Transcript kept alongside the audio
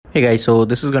Hey guys, so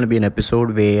this is going to be an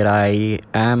episode where I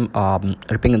am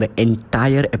ripping the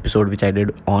entire episode which I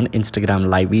did on Instagram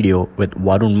live video with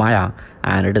Varun Maya,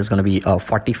 and it is going to be a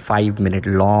 45-minute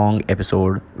long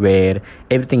episode where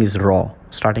everything is raw,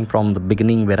 starting from the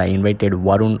beginning where I invited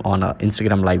Varun on an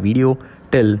Instagram live video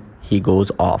till he goes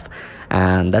off,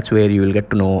 and that's where you will get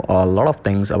to know a lot of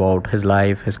things about his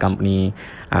life, his company,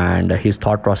 and his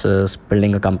thought process,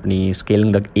 building a company,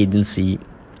 scaling the agency,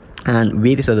 and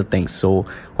various other things. So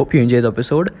hope you enjoy the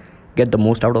episode, get the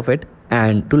most out of it,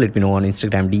 and do let me know on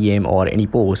Instagram DM or any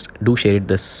post. Do share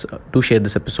this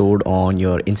episode on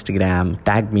your Instagram,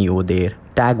 tag me over there,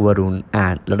 tag Varun,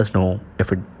 and let us know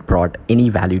if it brought any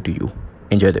value to you.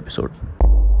 Enjoy the episode.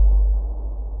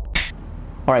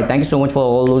 All right, thank you so much for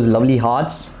all those lovely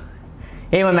hearts.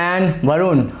 Hey my man,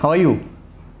 Varun, how are you?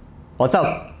 What's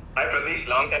up? Hi Pradeep,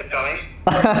 long time coming.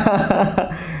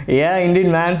 Yeah, indeed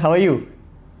man, how are you?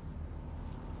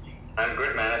 I'm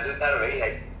good, man. I just had a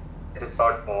very just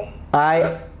got home.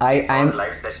 I'm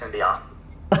live session in the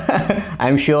afternoon.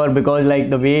 I'm sure, because like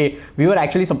the way we were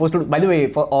actually supposed to, by the way,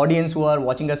 for audience who are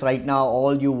watching us right now,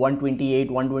 all you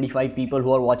 128 125 people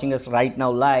who are watching us right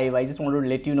now live, I just wanted to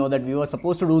let you know that we were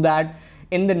supposed to do that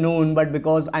in the noon, but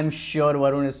because I'm sure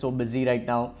Varun is so busy right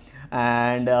now,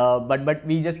 and but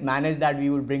we just managed that we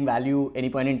would bring value any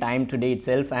point in time today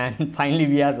itself, and finally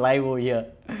we are live over here.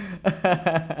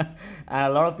 And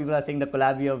a lot of people are saying the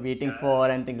collab we are waiting for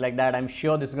and things like that. I'm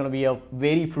sure this is going to be a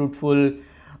very fruitful,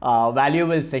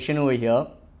 valuable session over here.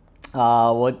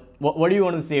 What do you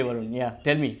want to say, Varun? Yeah,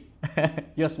 tell me.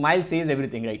 Your smile says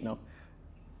everything right now.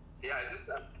 Yeah, I just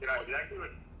exactly what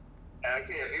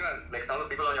actually everyone, like some of the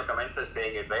people on your comments are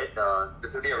saying it, right?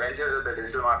 This is the Avengers of the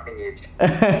digital marketing age.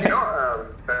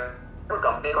 A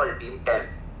company called Team 10.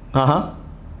 Uh-huh.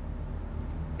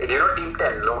 Team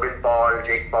 10, Logan Paul,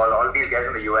 Jake Paul, all these guys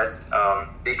in the US,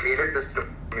 they created this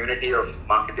community of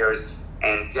marketers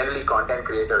and generally content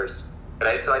creators,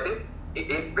 right? So I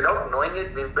think without knowing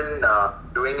it, we've been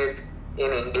doing it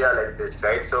in India like this,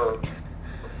 right? So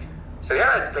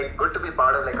yeah, it's like good to be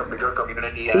part of like a bigger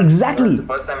community. And exactly. It's the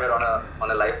first time we're on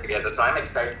a live together, so I'm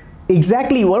excited.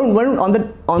 Exactly. Varun,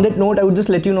 on that note, I would just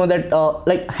let you know that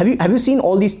have you seen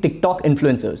all these TikTok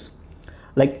influencers?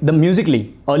 Like the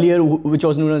Musical.ly, earlier which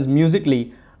was known as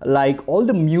Musical.ly, like all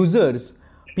the musers,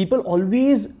 people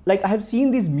always, like I have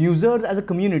seen these musers as a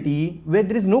community where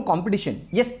there is no competition.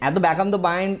 Yes, at the back of the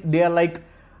mind, they are like,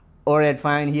 alright,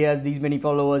 fine, he has these many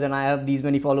followers and I have these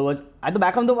many followers. At the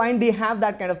back of the mind, they have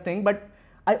that kind of thing. But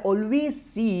I always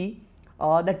see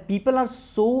that people are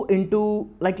so into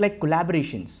like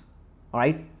collaborations,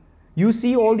 alright? You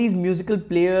see all these musical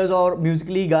players or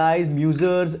Musical.ly guys,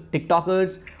 musers,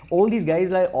 TikTokers, all these guys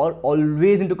like are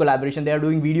always into collaboration. They are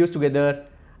doing videos together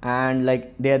and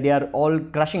like they are all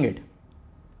crushing it.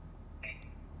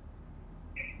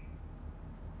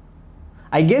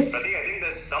 I guess. I think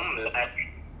there's some lag.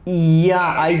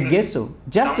 Yeah, I guess so.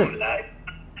 Just a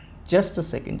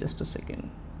second.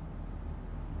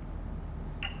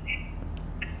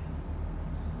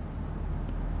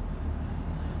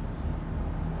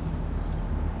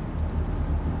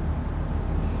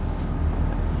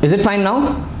 Is it fine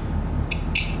now?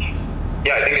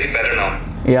 Yeah, I think it's better now.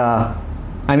 Yeah,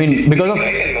 I mean because of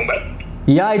in Mumbai.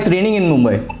 Yeah, it's raining in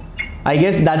Mumbai. I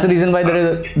guess that's the reason why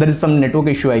there is some network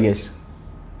issue, I guess.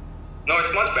 No,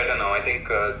 it's much better now. I think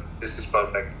this is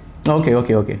perfect.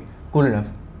 Okay. Cool enough.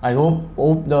 I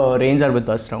hope the rains are with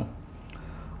us now.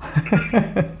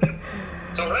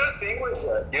 So what I was saying was,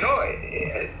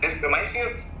 this reminds me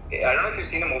of, I don't know if you've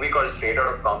seen a movie called Straight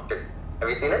Outta Compton. Have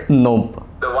you seen it? Nope.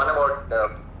 The one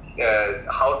about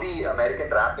how the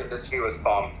American rap industry was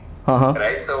formed. Uh-huh.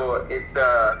 Right? So it's,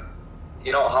 how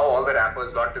all the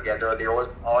rappers got together. They all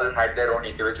had their own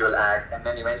individual act, and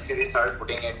then eventually they started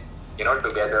putting it,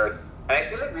 together. And I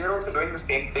feel like we're also doing the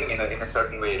same thing in a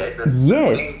certain way, right?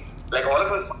 Yes. Like all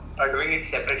of us are doing it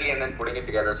separately and then putting it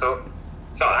together. So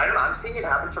I don't know. I'm seeing it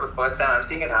happen for the first time. I'm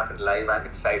seeing it happen live. I'm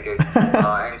excited.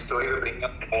 And slowly we're bringing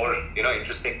up more,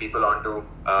 interesting people onto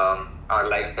our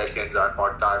live sessions, our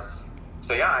podcasts.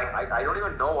 So yeah, I don't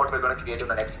even know what we're going to create in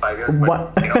the next 5 years.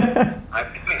 But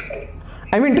I'm excited.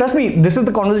 I mean, trust me, this is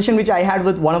the conversation which I had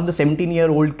with one of the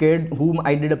 17-year-old kid whom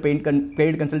I did a paid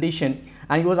consultation,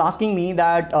 and he was asking me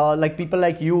that like people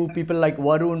like you, people like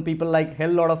Varun, people like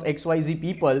hell lot of XYZ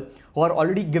people who are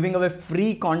already giving away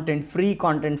free content,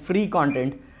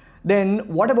 then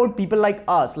what about people like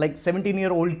us, like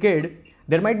 17-year-old kid?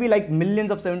 There might be like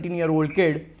millions of 17-year-old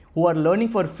kid who are learning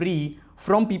for free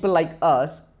from people like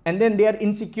us, and then they are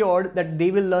insecure that they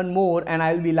will learn more and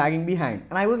I will be lagging behind.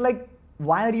 And I was like,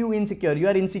 why are you insecure? You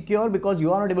are insecure because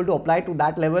you are not able to apply to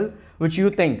that level which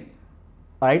you think.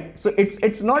 right? So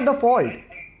it's not the fault. And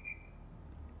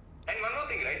one more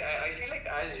thing, right? I feel like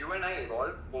as you and I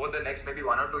evolve over the next maybe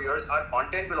 1 or 2 years, our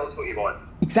content will also evolve.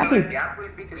 Exactly. So the gap will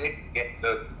be created.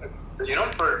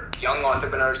 For young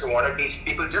entrepreneurs who want to teach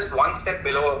people just one step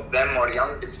below them, or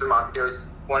young digital marketers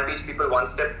who want to teach people one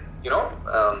step, below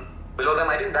them.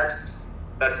 I think that's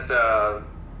a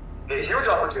huge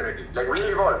opportunity. Like,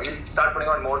 we'll evolve. We'll start putting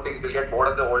out more things. We'll get bored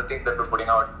of the old things that we're putting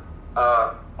out.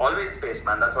 Always space,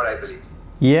 man. That's what I believe.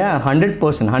 Yeah,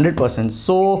 100%.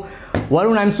 So,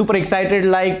 Varun, I'm super excited.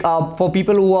 Like, for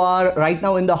people who are right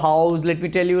now in the house, let me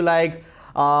tell you, like,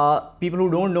 people who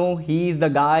don't know, he's the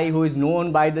guy who is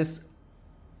known by this,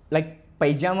 like,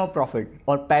 pajama prophet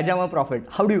or pajama prophet.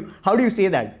 How do you say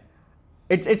that?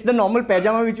 It's the normal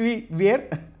pajama which we wear.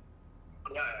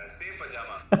 Yeah, same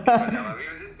pajama. We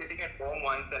were just sitting at home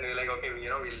once and we were like, okay,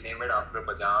 we'll name it after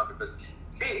pajama because,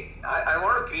 see, I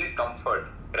want to create comfort,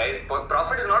 right?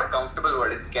 Profit is not a comfortable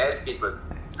word. It scares people.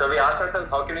 So we asked ourselves,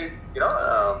 how can we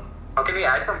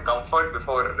add some comfort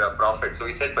before profit? So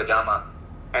we said pajama.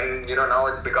 And, now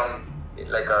it's become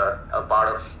like a part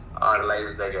of our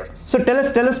lives, I guess. So tell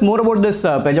us more about this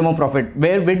pajama prophet.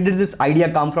 Where did this idea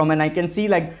come from? And I can see,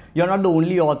 like, you're not the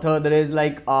only author. There is,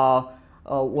 like, Abhinav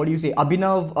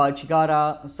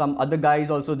Chikara, some other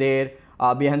guys also there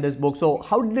behind this book. So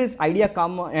how did this idea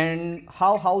come, and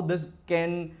how this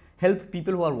can help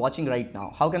people who are watching right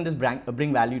now? How can this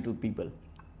bring value to people?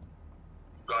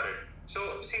 Got it.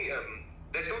 So, see,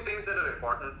 there are two things that are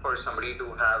important for somebody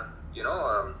to have,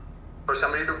 for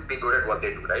somebody to be good at what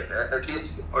they do, right? At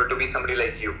least, or to be somebody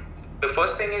like you. The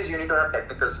first thing is you need to have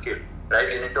technical skill, right?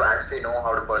 You need to actually know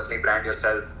how to personally brand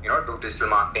yourself, do digital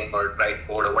marketing or write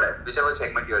code or whatever, whichever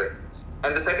segment you're in.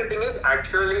 And the second thing is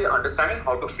actually understanding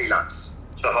how to freelance.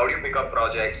 So how do you pick up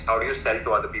projects? How do you sell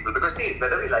to other people? Because, see,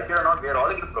 whether we like it or not, we are all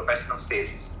in the profession of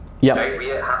sales. Yeah. Right? We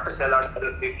have to sell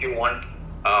ourselves if you want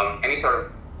any sort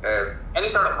of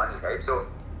money, right? So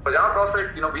Pajama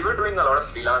Prophet, we were doing a lot of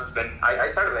freelance when I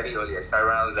started very early. I started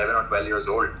when I was 11 or 12 years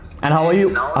old. And how are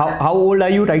you? How old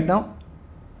are you right now?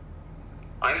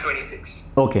 I'm 26.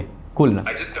 Okay, cool. Now.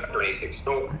 I just turned 26.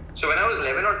 So when I was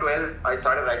 11 or 12, I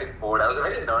started writing code. I was a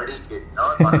very nerdy kid,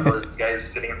 one of those guys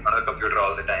sitting in front of the computer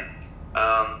all the time.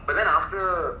 But then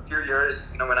after a few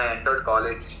years, when I entered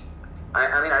college,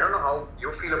 I mean, I don't know how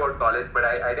you feel about college, but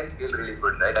I didn't feel really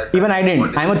good, right? Even I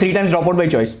didn't. I'm a 3 times dropout by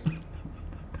choice.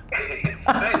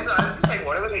 Right, so I was just like,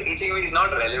 whatever they're teaching me is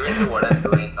not relevant to what I'm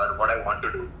doing or what I want to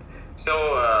do.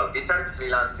 So we started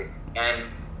freelancing, and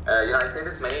I say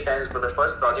this many times, but the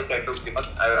first project I took,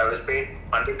 I was paid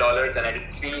 $100 and I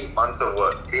did 3 months of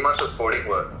work, 3 months of coding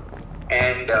work,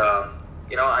 and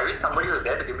I wish somebody was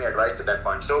there to give me advice at that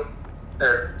point. So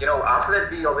after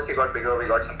that, we obviously got bigger. We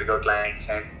got some bigger clients,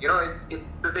 and it's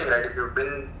the thing, right? If you've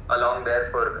been along there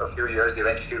for a few years,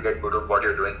 eventually you get good at what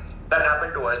you're doing. That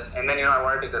happened to us, and then I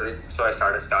wanted to take a risk, so I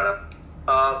started a startup.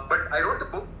 But I wrote the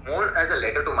book more as a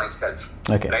letter to myself.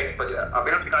 Okay. Right? But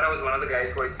Abhinav Chikara was one of the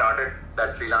guys who I started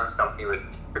that freelance company with.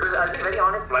 Because I'll be very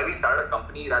honest, why we started a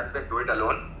company rather than do it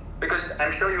alone? Because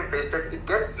I'm sure you faced it. It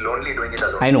gets lonely doing it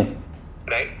alone. I know.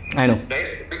 Right? I know.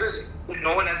 Right? Because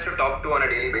no one else to talk to on a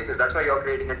daily basis. That's why you're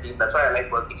creating a team. That's why I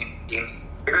like working in teams.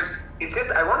 Because it's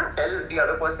just, I want to tell the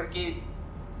other person ki,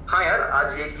 haan yaar,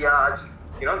 aaj ye kiya, aaj,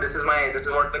 this is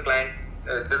what the client,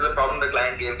 this is the problem the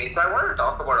client gave me. So I want to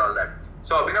talk about all that.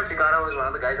 So Abhinav Chikara was one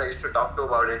of the guys I used to talk to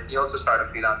about it. He also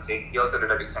started freelancing. He also did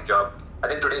a decent job. I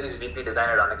think today he's VP design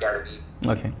at Unacademy.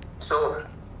 Okay. So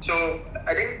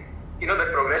I think, the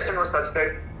progression was such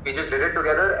that we just did it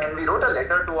together and we wrote a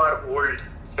letter to our old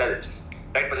selves.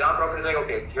 Right? Pajama Prophet is like,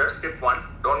 okay, here's tip 1.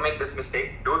 Don't make this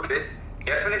mistake. Do this.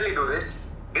 Definitely do this.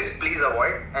 This please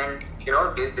avoid. And, these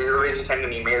are the ways you send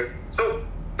an email. So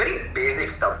very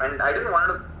basic stuff. And I didn't want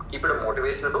to keep it a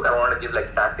motivational book. I wanted to give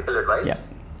like tactical advice. Yeah.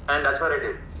 And that's what I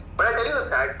did. But I'll tell you the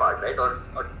sad part, right? Or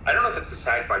I don't know if it's the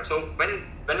sad part. So when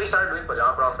we started doing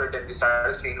Pajama Prophet and we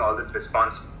started seeing all this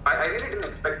response, I really didn't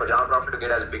expect Pajama Prophet to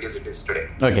get as big as it is today.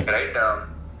 Okay. Right?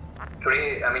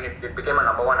 Today, I mean, it became a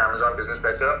number 1 Amazon business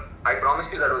bestseller. I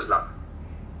promise you that was luck.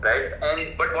 Right?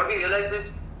 But what we realized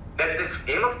is that this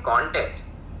game of content,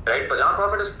 right? Pajama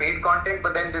Prophet is paid content,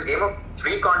 but then this game of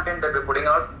free content that we're putting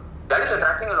out, that is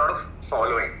attracting a lot of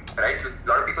following, right? A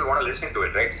lot of people want to listen to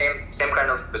it, right? Same kind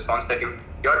of response that you're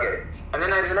getting. And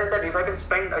then I realized that if I can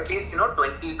spend at least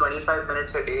 20, 25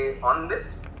 minutes a day on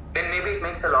this, then maybe it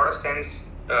makes a lot of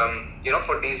sense,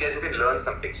 for these days we can learn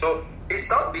something. So it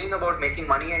stopped being about making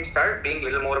money and started being a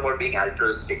little more about being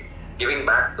altruistic, giving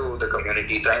back to the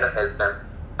community, trying to help them.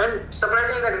 And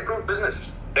surprisingly, that improved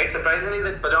business, right? Surprisingly,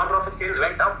 that Pajama Prophet sales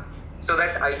went up. So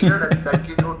that idea that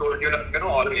you told,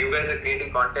 all of you guys are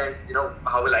creating content,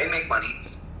 how will I make money?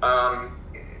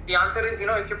 The answer is,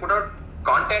 if you put out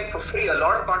content for free, a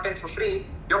lot of content for free,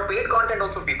 your paid content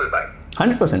also people buy.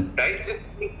 100%. Right? Just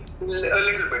a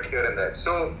little bit here and there.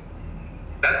 So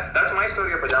that's my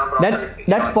story of Pajama Property.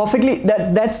 That's perfectly,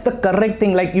 that's the correct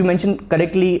thing. Like you mentioned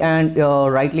correctly and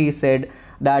rightly said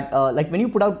that like when you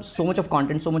put out so much of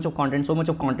content,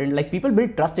 like people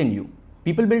build trust in you.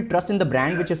 People build trust in the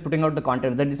brand which is putting out the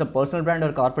content, whether it's a personal brand or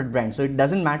a corporate brand. So it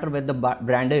doesn't matter where the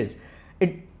brand is.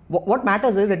 What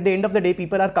matters is at the end of the day,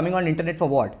 people are coming on internet for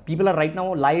what? People are right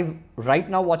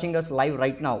now watching us live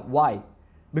right now. Why?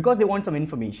 Because they want some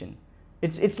information.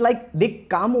 It's like they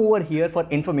come over here for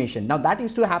information. Now that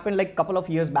used to happen like a couple of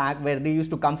years back where they used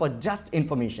to come for just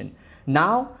information.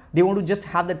 Now they want to just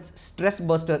have that stress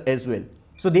buster as well.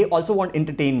 So they also want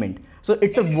entertainment. So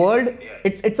it's a world,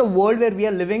 it's a world where we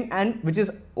are living, and which is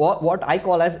what I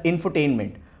call as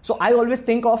infotainment. So I always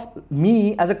think of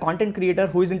me as a content creator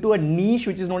who is into a niche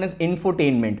which is known as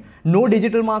infotainment. No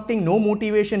digital marketing, no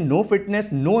motivation, no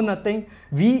fitness, no nothing.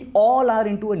 We all are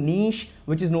into a niche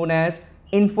which is known as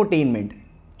infotainment.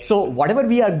 So whatever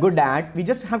we are good at, we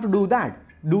just have to do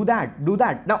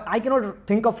that. Now I cannot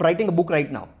think of writing a book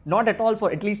right now. Not at all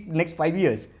for at least next 5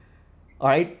 years. All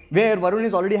right, where Varun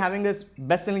is already having this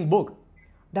best-selling book.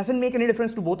 Doesn't make any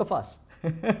difference to both of us.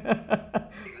 Exactly.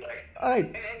 All right.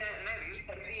 And I really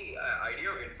like the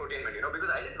idea of infotainment, because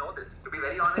I didn't know this. To be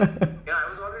very honest, I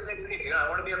was always like, I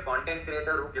want to be a content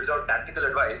creator who gives out tactical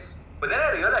advice. But then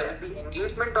I realized the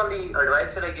engagement on the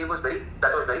advice that I gave was very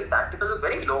tactical, was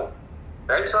very low.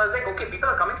 Right? So I was like, okay, people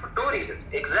are coming for two reasons.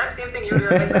 Exact same thing you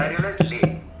realized, I realized late.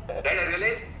 Then I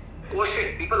realized, oh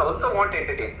shit, people also want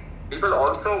entertainment. People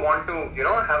also want to,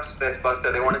 have stress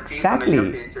buster. They want to see familiar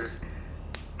faces.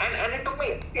 And it took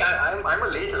me, I'm a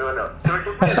late learner. So it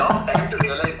took me a long time to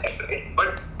realize that, right?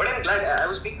 But I'm glad. I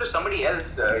was speaking to somebody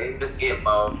else in this game.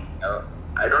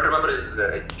 I don't remember his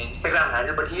Instagram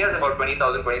handle, but he has about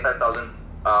 20,000, 25,000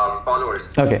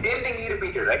 followers. Okay. Same thing he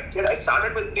repeated, right? I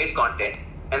started with great content.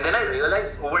 And then I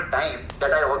realized over time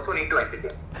that I also need to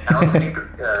entertain. I also need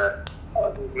to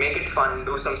make it fun,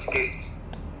 do some skits.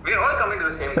 We're all coming to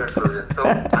the same conclusion. So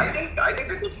I think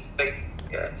this is like,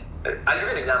 I'll give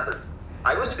you an example.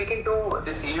 I was speaking to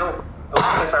the CEO of a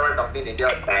private company in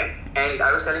India, bank, and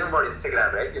I was telling him about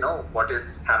Instagram, right? What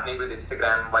is happening with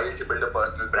Instagram, why you should build a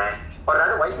personal brand, or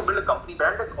rather, why you should build a company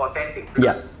brand that's authentic.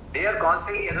 Because they are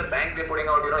constantly, as a bank, they're putting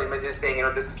out, images saying,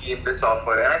 this scheme, this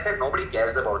software. And I said, nobody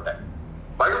cares about that.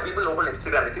 Why do people open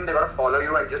Instagram? You think they're going to follow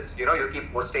you and just, you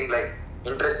keep posting like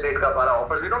interest rate ka wala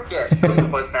offers? They don't care. Show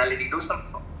some personality, do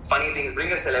some funny things,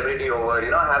 bring a celebrity over,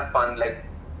 have fun, like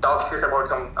talk shit about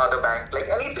some other bank, like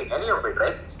anything, any of it,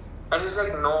 right? And he's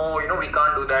like, no, we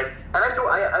can't do that. And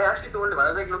I actually told him, I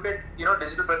was like, look at,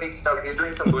 Digital Pratik stuff, he's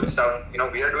doing some good stuff,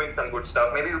 we are doing some good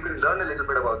stuff, maybe you can learn a little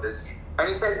bit about this. And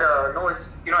he said, no,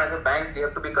 it's, as a bank, we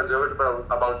have to be conservative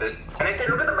about this. And I said,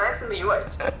 look at the banks in the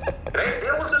US, right? They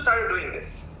also started doing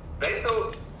this, right?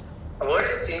 So the world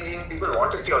is changing. People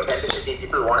want to see authenticity.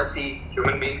 People want to see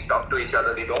human beings talk to each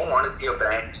other. They don't want to see a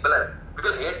brand.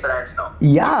 People hate brands now.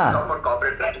 Yeah. Talk about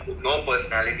corporate brands with no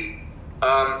personality.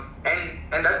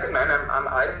 And that's it, man.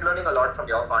 I'm learning a lot from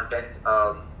your content.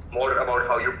 More about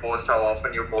how you post, how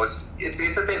often you post. It's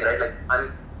a thing, right?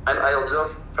 Like I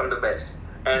observe from the best.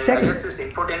 And exactly. I guess this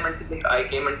infotainment thing I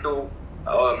came into,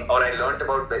 or I learned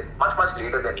about much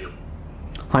later than you.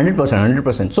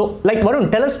 100%. So, like Varun,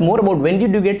 tell us more about when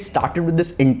did you get started with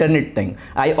this internet thing?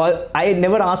 I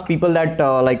never ask people that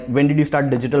like when did you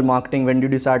start digital marketing? When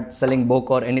did you start selling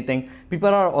book or anything? People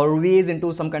are always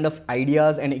into some kind of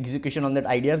ideas and execution on that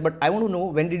ideas. But I want to know,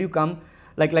 when did you come?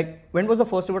 Like when was the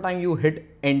first ever time you hit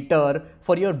enter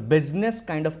for your business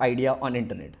kind of idea on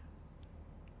internet?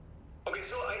 Okay,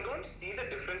 so I don't see the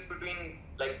difference between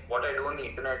like what I do on the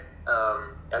internet,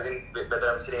 as in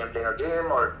whether I'm sitting and playing a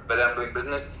game or whether I'm doing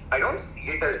business. I don't see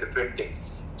it as different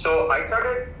things. So I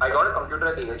got a computer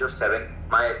at the age of 7.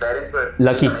 My parents were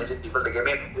lucky, amazing people. They gave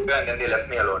me a computer and then they left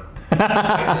me alone.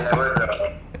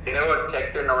 They never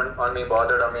checked in on me,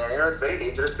 bothered on me. And it's very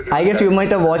dangerous to give. I guess you might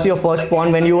have watched your first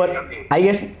porn when you were. I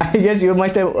guess you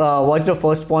must have watched your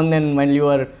first porn then when you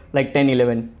were like 10,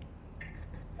 11.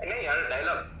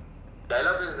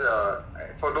 Dial-up is,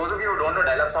 for those of you who don't know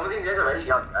dial-up, some of these guys are very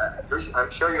young. I'm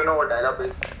sure you know what dial-up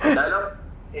is. Dial-up,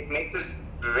 it makes this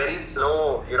very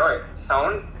slow,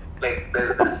 sound. Like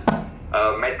there's this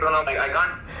metronome. Like I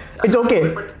can't. It's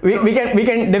okay. We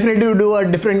can definitely do a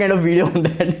different kind of video on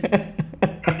that.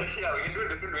 Yeah, we can do a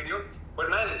different video. But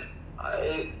man,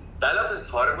 Dial-up is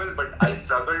horrible, but I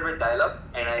struggled with dial-up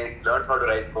and I learned how to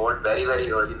write code very,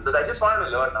 very early because I just wanted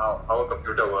to learn how a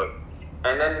computer worked.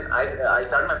 And then I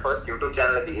started my first YouTube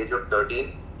channel at the age of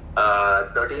 13.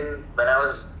 When I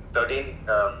was 13,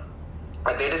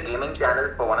 I made a gaming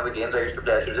channel for one of the games I used to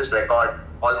play. I should just record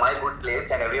all my good plays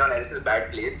and everyone else's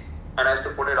bad plays, and I used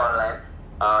to put it online.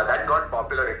 That got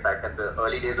popular, in fact, in the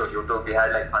early days of YouTube. We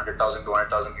had like 100,000,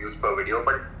 200,000 views per video,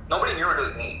 but nobody knew it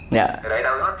was me. Yeah. Right?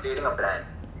 I was not creating a brand.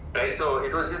 Right? So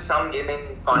it was just some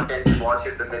gaming content, watch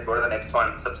it, and then go to the next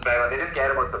one, subscribe. They didn't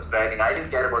care about subscribing. I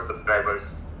didn't care about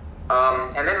subscribers.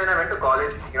 And then when I went to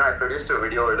college, I produced a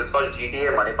video. It was called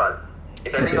GTA Manipal.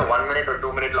 It's, I think, a 1 minute or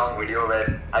 2 minute long video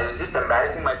where I was just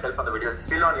embarrassing myself on the video. It's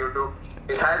still on YouTube.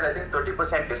 It has, I think,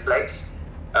 30% dislikes.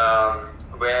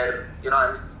 Where,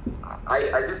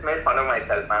 I just made fun of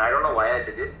myself, man. I don't know why I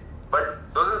did it. But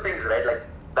those are things, right? Like,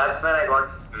 that's when I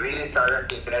got really started on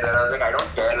the internet, and I was like, I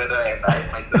don't care whether I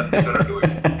embarrass myself. I'm just going to do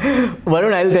it.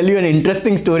 Varun, I'll tell you an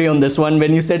interesting story on this one.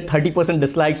 When you said 30%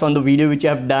 dislikes on the video which you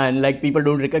have done, like people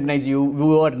don't recognize you,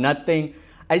 you are nothing.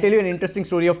 I'll tell you an interesting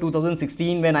story of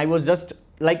 2016 when I was just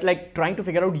like trying to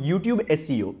figure out YouTube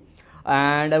SEO.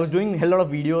 And I was doing a hell lot of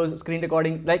videos, screen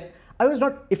recording. Like I was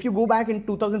not, if you go back in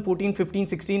 2014, 15,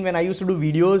 16, when I used to do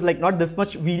videos, like not this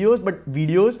much videos, but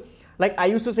videos, like I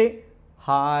used to say,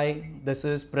 hi, this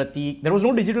is Prateek. There was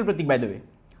no digital Prateek, by the way.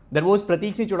 There was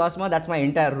Prateek Singh Chudasama. That's my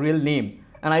entire real name.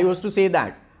 And I used to say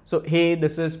that. So, hey,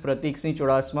 this is Prateek Singh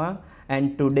Chudasama.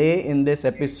 And today in this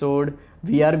episode,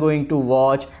 we are going to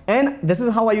watch. And this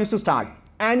is how I used to start.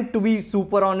 And to be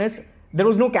super honest, there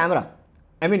was no camera.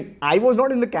 I mean, I was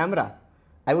not in the camera.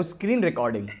 I was screen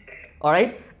recording. All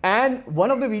right. And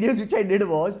one of the videos which I did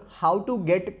was how to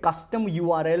get custom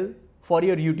URL for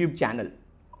your YouTube channel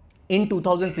in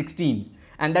 2016.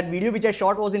 And that video which I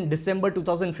shot was in December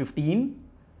 2015.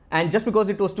 And just because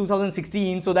it was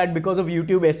 2016, so that because of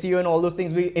YouTube SEO and all those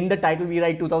things, in the title we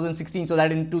write 2016, so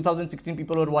that in 2016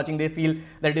 people who are watching, they feel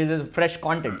that it is fresh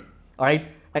content. All right.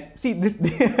 See this,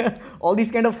 all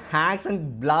these kind of hacks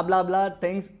and blah, blah, blah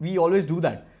things, we always do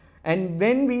that. And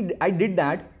when I did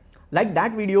that, like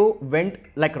that video went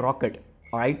like rocket.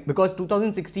 All right. Because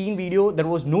 2016 video, there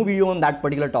was no video on that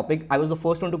particular topic. I was the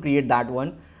first one to create that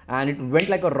one. And it went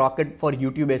like a rocket for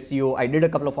YouTube SEO. I did a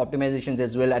couple of optimizations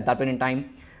as well at that point in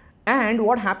time. And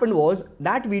what happened was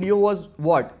that video was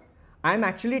what? I'm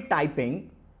actually typing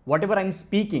whatever I'm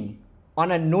speaking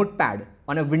on a notepad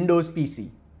on a Windows PC.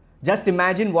 Just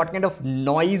imagine what kind of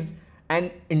noise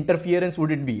and interference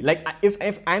would it be. Like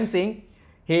if I'm saying,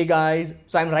 hey guys,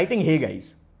 so I'm writing hey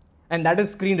guys, and that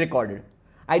is screen recorded.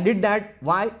 I did that.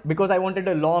 Why? Because I wanted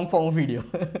a long form video.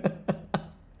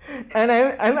 And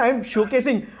I'm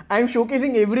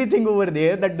showcasing everything over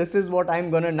there, that this is what I'm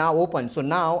gonna now open. So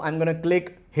now I'm gonna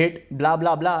click, hit, blah,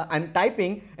 blah, blah. I'm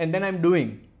typing and then I'm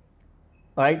doing.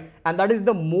 All right. And that is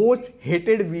the most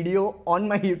hated video on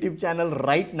my YouTube channel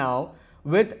right now.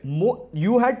 With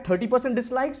you had 30%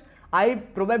 dislikes. I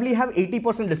probably have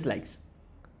 80% dislikes.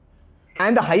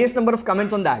 And the highest number of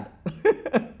comments on that. It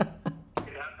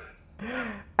happens.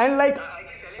 And like, I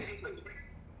keep telling people.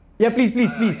 yeah, please.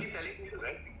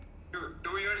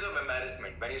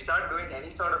 When you start doing any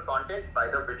sort of content,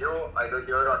 either video, either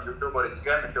here on YouTube or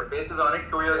Instagram, if your face is on it,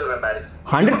 2 years of embarrassment.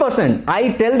 100%.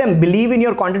 I tell them, believe in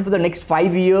your content for the next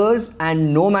 5 years,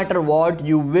 and no matter what,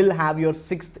 you will have your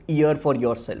 6th year for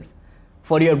yourself,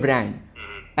 for your brand.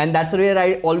 And that's where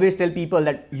I always tell people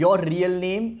that your real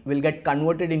name will get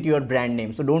converted into your brand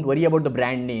name. So don't worry about the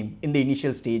brand name in the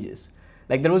initial stages.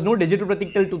 Like there was no Digital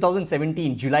Prateek till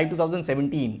 2017, July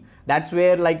 2017. That's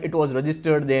where like it was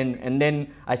registered then. And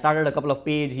then I started a couple of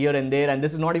pages here and there. And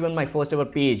this is not even my first ever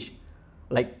page.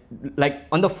 Like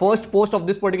on the first post of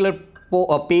this particular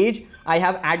page, I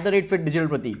have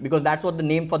 @FitDigitalPrateek because that's what the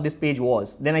name for this page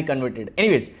was. Then I converted.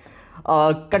 Anyways,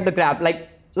 cut the crap. Like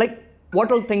what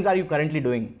all things are you currently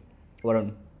doing,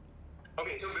 Varun?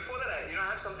 Okay, so before that, I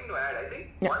have something to add. I think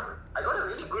I got a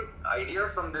really good idea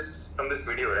from this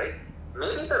video, right?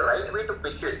 Maybe the right way to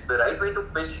pitch it, the right way to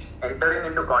pitch entering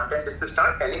into content is to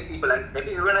start telling people, and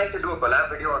maybe you and I should do a collab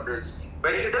video on this,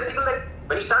 where you should tell people that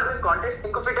when you start doing content,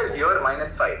 think of it as year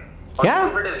 -5. Or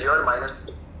think of it as year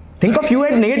 -2. Think of you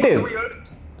at negative.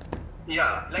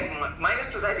 Yeah, like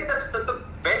 -2. I think that's the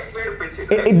best way to pitch it.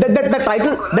 The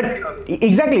title,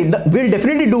 exactly. We'll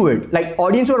definitely do it. Like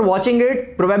audience who are watching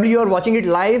it, probably you are watching it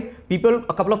live.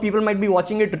 A couple of people might be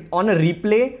watching it on a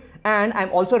replay. And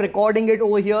I'm also recording it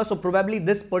over here. So probably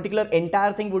this particular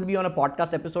entire thing would be on a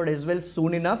podcast episode as well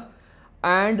soon enough.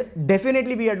 And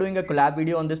definitely we are doing a collab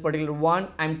video on this particular one.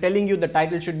 I'm telling you the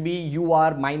title should be You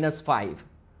Are -5.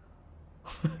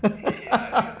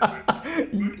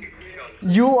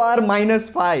 You are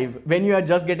 -5 when you are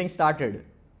just getting started.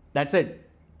 That's it.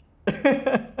 Yeah,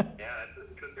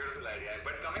 it's a beautiful idea.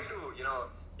 But coming to,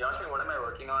 Yash, what am I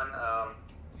working on?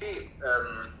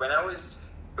 When I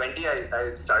was 20,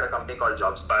 I started a company called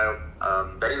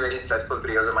JobsBio. Very, very stressful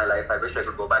 3 years of my life. I wish I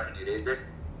could go back and erase it.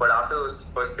 But after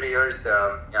those first 3 years,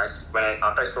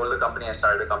 after I sold the company, I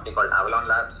started a company called Avalon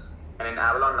Labs. And in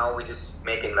Avalon now, we just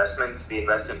make investments. We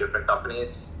invest in different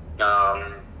companies.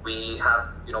 We have,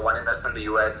 one investment in the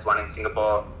US, one in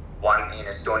Singapore, one in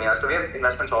Estonia. So we have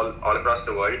investments all across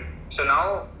the world. So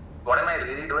now, what am I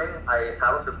really doing? I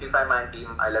have a 55-man team.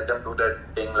 I let them do their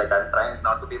thing. Like, I'm trying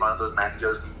not to be one of those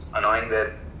managers who's annoying their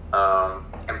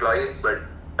employees. But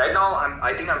right now,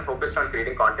 I think I'm focused on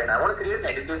creating content. I want to create an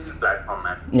educational platform,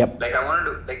 man. Yep. Like, I want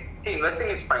to investing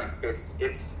is fine.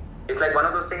 It's like one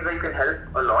of those things where you can help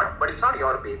a lot, but it's not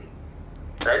your baby,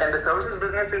 right? And the services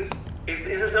business is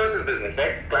a services business,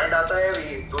 right? Client aata hai,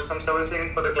 we do some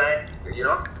servicing for the client,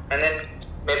 and then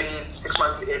maybe 6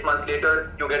 months, 8 months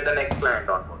later, you get the next client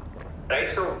on board, right?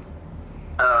 So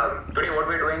today what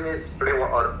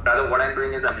I'm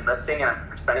doing is I'm investing and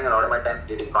I'm spending a lot of my time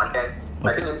creating content.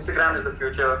 I think Instagram is the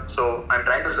future, so I'm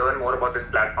trying to learn more about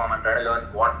this platform. I'm trying to learn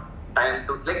what time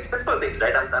to, like simple things,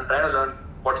 right? I'm trying to learn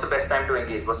what's the best time to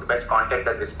engage, what's the best content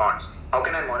that responds, how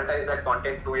can I monetize that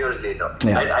content 2 years later,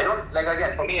 right? I don't,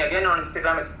 for me, again, on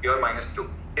Instagram, it's pure -2.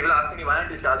 People ask me, why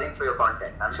aren't you charging for your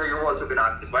content? I'm sure you've also been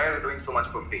asked this, why are you doing so much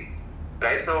for free,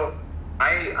 right? So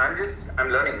I'm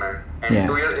learning, man, and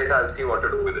 2 years later, I'll see what to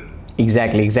do with it.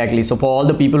 Exactly. So for all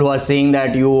the people who are saying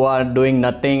that you are doing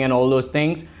nothing and all those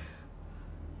things,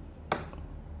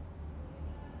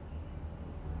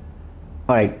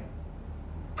 all right.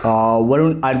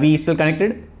 Varun, are we still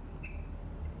connected?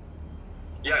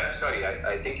 Yeah, sorry,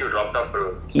 I think you dropped off for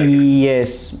a second.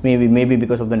 Yes, maybe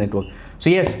because of the network.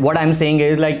 So yes, what I'm saying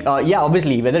is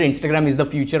obviously whether Instagram is the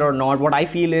future or not, what I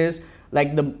feel is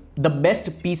like the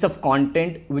best piece of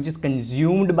content which is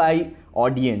consumed by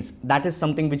audience, that is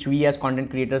something which we as content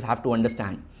creators have to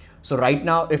understand. So right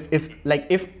now,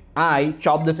 if I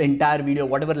chop this entire video,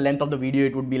 whatever length of the video,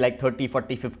 it would be like 30,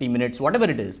 40, 50 minutes, whatever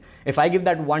it is. If I give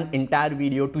that one entire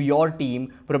video to your team,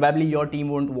 probably your team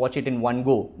won't watch it in one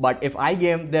go. But if I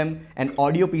give them an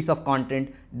audio piece of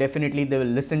content, definitely they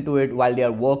will listen to it while they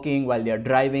are working, while they are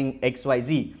driving,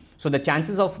 XYZ. So the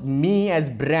chances of me as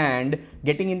brand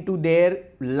getting into their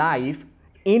life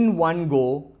in one go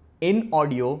in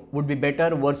audio would be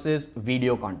better versus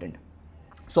video content.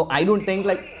 So I don't think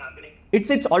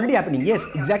it's already happening. Yes,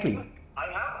 exactly. I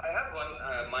have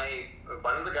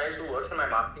one of the guys who works in my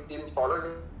marketing team follows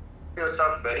your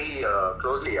stuff very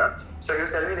closely. Yeah. So he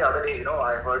was telling me the other day,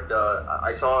 I heard,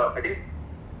 I think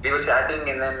we were chatting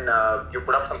and then you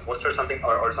put up some post or something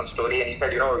or some story and he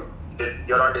said, you're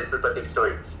on Digital Pratik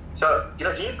story. So,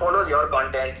 he follows your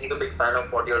content. He's a big fan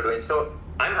of what you're doing. So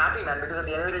I'm happy, man, because at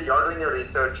the end of the day, you're doing your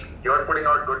research. You're putting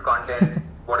out good content.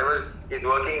 Whatever is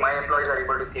working, my employees are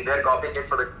able to see. They're copying it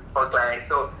for clients.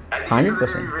 So at the end of the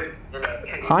day, we win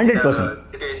in 100%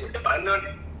 situation.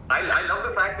 I love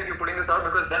the fact that you're putting this out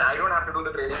because then I don't have to do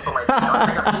the training for myself.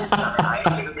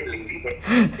 I'm a little bit lazy.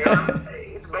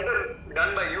 It's better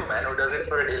done by you, man, who does it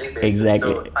for a daily basis.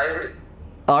 Exactly. So I agree.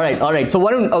 All right. So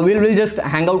Varun, we'll just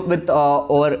hang out with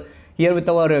over here with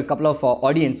our couple of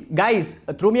audience. Guys,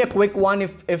 throw me a quick one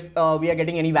if we are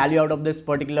getting any value out of this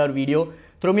particular video.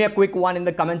 Throw me a quick one in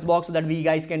the comments box so that we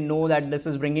guys can know that this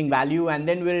is bringing value, and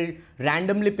then we'll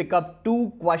randomly pick up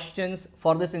 2 questions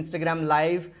for this Instagram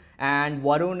live, and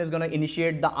Varun is going to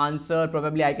initiate the answer.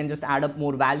 Probably I can just add up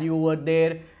more value over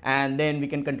there, and then we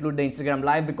can conclude the Instagram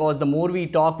live, because the more we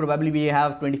talk, probably we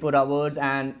have 24 hours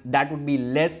and that would be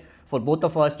less for both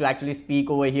of us to actually speak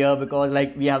over here, because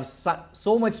we have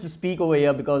so much to speak over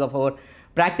here because of our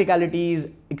practicalities,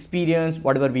 experience,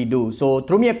 whatever we do. So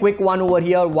throw me a quick one over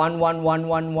here. One. I'm also going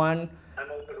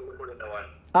to put in the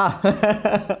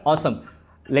one. Awesome.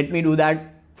 Let me do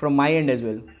that from my end as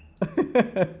well.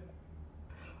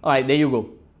 All right, there you go.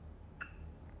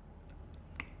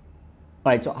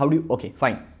 All right, so how do you, okay,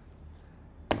 fine.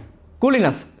 Cool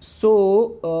enough.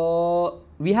 So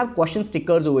we have question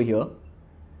stickers over here.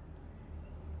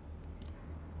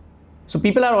 So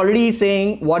people are already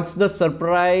saying, what's the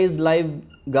surprise live,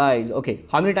 guys? Okay,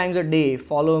 how many times a day?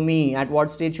 Follow me. At what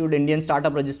stage should Indian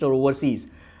startup register overseas?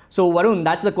 So Varun,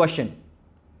 that's the question.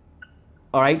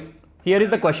 All right, here is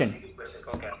the question.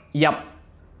 Yep,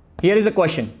 here is the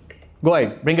question. Go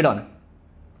ahead, bring it on.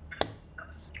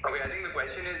 Okay, I think the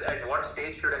question is, at what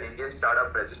stage should an Indian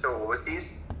startup register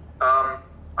overseas?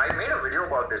 I made a video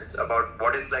about this, about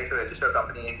what it's like to register a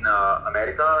company in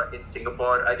America, in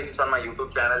Singapore. I think it's on my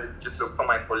YouTube channel. Just look for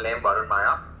my full name, Varun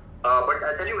Maya. But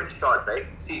I'll tell you in short, right?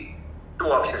 See, two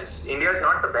options. India is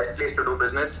not the best place to do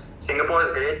business. Singapore is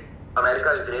great. America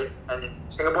is great. And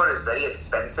Singapore is very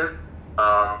expensive.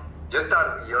 Just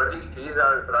our yearly fees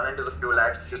are run into the few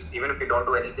lakhs, just even if you don't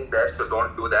do anything there, so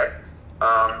don't do that.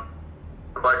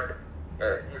 But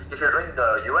if you're doing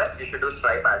the US, you should do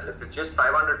Stripe Atlas. It's just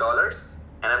 $500.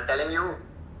 And I'm telling you,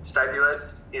 Stripe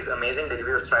US is amazing. They give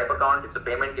you a Stripe account. It's a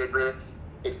payment gateway.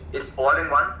 It's all in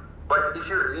one. But if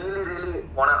you really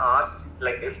want to ask,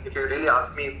 like if you really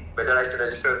ask me whether I should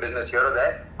register a business here or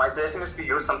there, my suggestion is to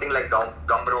use something like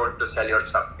Gumroad to sell your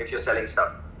stuff if you're selling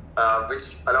stuff,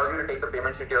 which allows you to take the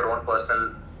payments into your own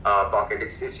personal pocket.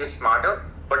 It's just smarter.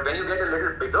 But when you get a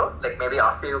little bigger, like maybe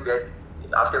after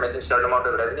making a certain amount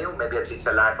of revenue, maybe at least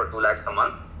 1 lakh or 2 lakhs a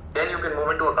month, then you can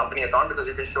move into a company account because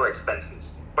you can show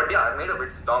expenses. But yeah, I've made a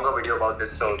bit longer video about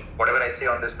this, so whatever I say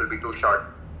on this will be too short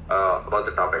about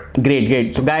the topic.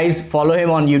 Great. So guys, follow him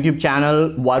on YouTube channel,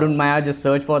 Varun Maya. Just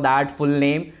search for that full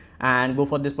name and go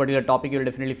for this particular topic. You'll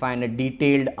definitely find a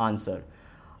detailed answer.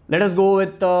 Let us go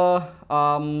with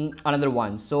another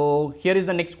one. So here is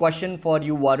the next question for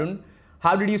you, Varun.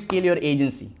 How did you scale your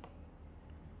agency?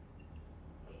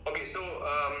 Okay, so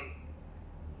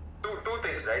two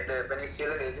things, right? When you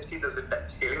scale an agency, there's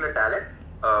scaling the talent,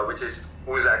 which is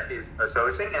who is actually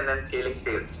servicing, and then scaling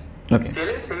sales. Okay.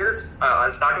 Scaling sales,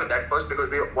 I'll start with that first because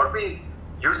what we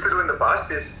used to do in the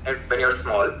past is when you're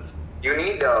small, you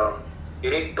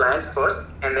need clients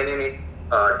first, and then you need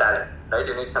talent, right?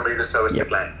 You need somebody to service the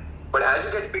client. But as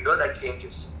you get bigger, that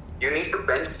changes. You need to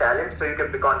bench talent so you can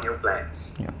pick on new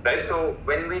clients, right? So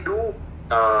when we do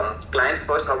clients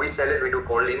first, how we sell it, we do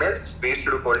cold emails. We used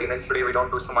to do cold emails. Today we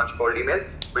don't do so much cold email.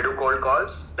 We do cold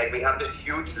calls. Like we have this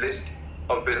huge list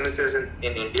of businesses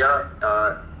in India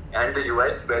and the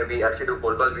US where we actually do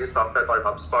cold calls. We use software called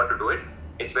HubSpot to do it.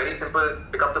 It's very simple.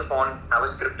 Pick up the phone, have a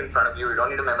script in front of you. You don't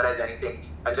need to memorize anything,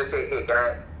 and just say, hey, can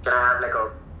I have like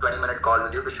a 20-minute call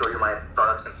with you to show you my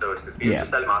products and services? We used to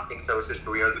sell marketing services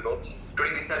 2 years ago.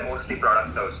 Today we sell mostly product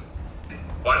services.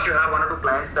 Once you have 1 or 2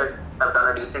 clients that have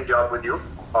done a decent job with you,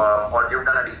 or you've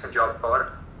done a decent job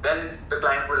for, then the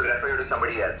client will refer you to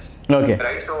somebody else. Okay.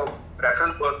 Right? So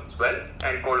referral works well,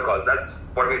 and cold calls. That's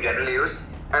what we generally use.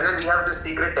 And then we have this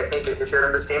secret technique. If you're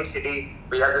in the same city,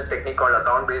 we have this technique called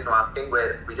account-based marketing,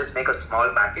 where we just make a small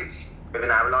package with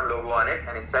an Avalon logo on it,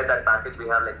 and inside that package we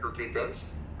have like 2-3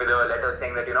 things with a letter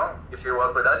saying that, if you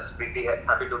work with us, we'd be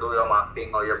happy to do your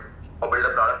marketing or build a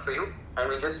product for you. And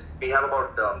we have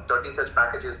about 30 such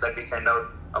packages that we send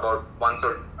out about once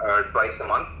or twice a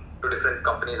month to different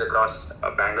companies across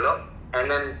Bangalore. And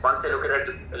then once they look at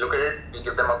it, we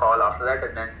give them a call after that,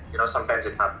 and then sometimes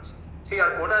it happens. See,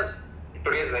 our quotas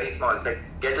today is very small. It's like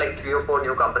get like 3 or 4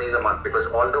 new companies a month, because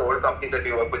all the old companies that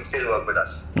we work with still work with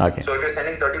us. Okay. So if you're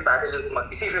sending 30 packages a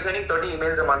month, if you're sending 30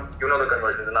 emails a month, the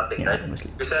conversion is nothing, right?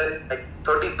 Obviously. You send like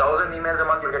 30,000 emails a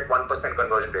month, you'll get 1%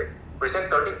 conversion rate. If you send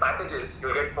 30 packages,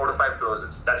 you'll get 4 to 5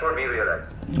 closes. That's what we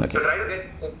realized. Okay. So try to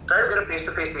get a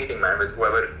face-to-face meeting, man, with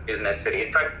whoever is necessary.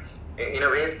 In fact, in a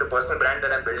way, the personal brand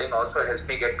that I'm building also helps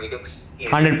me get meetings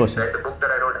easier. 100%. Right? The book that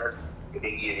I wrote helps me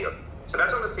get easier. So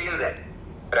that's on the sales end,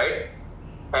 right?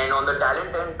 And on the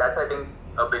talent end, that's, I think,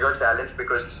 a bigger challenge,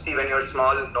 because see, when you're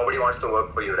small, nobody wants to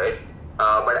work for you, right?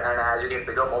 And as you get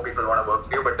bigger, more people want to work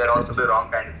for you, but they're also the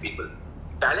wrong kind of people.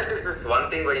 Talent is this one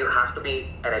thing where you have to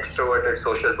be an extroverted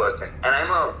social person. And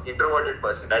I'm an introverted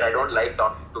person, right? I don't like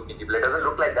talking to people. It doesn't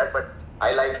look like that, but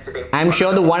I like sitting. I'm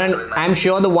sure the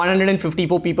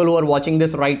 154 people who are watching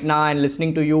this right now and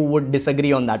listening to you would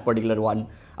disagree on that particular one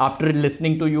after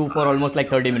listening to you for almost like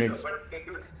 30 minutes.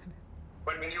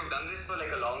 But when you've done this for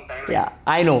like a long time, Yeah, like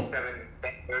I know. 7,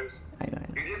 10 years, I know.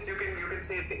 you can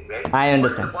say things, right? I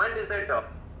understand. But the point is that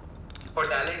for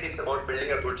talent, it's about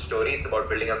building a good story, it's about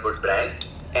building a good brand,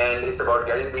 and it's about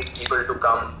getting these people to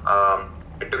come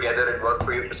together and work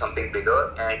for you for something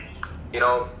bigger and,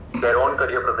 their own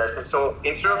career progression. So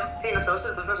instead of, in a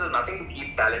services business, there's nothing to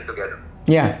keep talent together.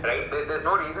 Yeah. Right? There's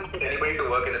no reason for anybody to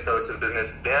work in a services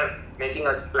business. They're making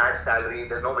a flat salary.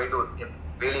 There's no way to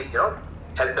really,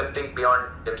 help them think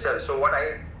beyond themselves. So what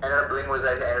I ended up doing was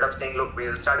I ended up saying, look,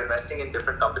 we'll start investing in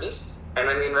different companies. And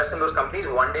when we invest in those companies,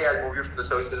 one day I'll move you from the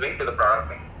services wing to the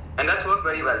product wing. And that's worked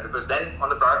very well, because then on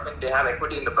the product wing, they have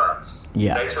equity in the products.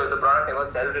 Yeah. Right? So if the product never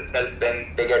sells itself,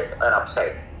 then they get an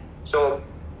upside. So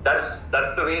that's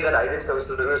the way that I did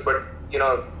services business. But,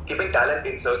 keeping talent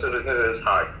in services business is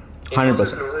hard. 100%.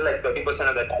 Loses like 30%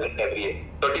 of their talent every year.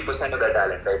 30% of their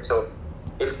talent, right? So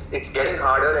it's getting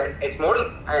harder, and it's more.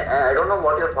 I don't know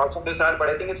what your thoughts on this are, but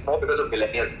I think it's more because of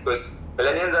millennials. Because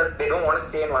millennials they don't want to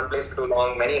stay in one place for too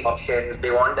long. Many options.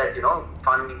 They want that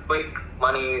fun, quick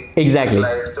money. Exactly.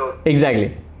 Life. So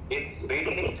exactly. it's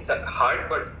retaining it's hard,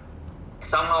 but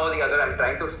somehow or the other, I'm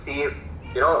trying to see if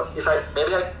if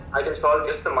I can solve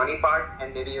just the money part,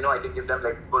 and maybe I can give them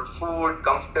like good food,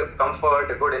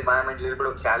 comfort, a good environment, a little bit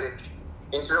of challenge,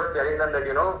 instead of telling them that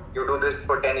you do this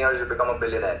for 10 years, you become a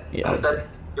billionaire. Yeah. That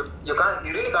you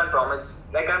really can't promise.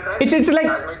 Like I'm trying it's to like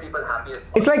make as many people happy as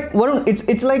possible. it's like Varun,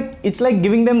 it's like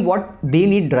giving them what they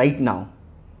need right now,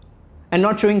 and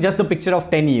not showing just the picture of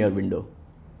 10-year window.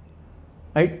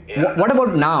 Right? Yeah. What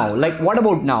about now? Like, what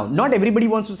about now? Not everybody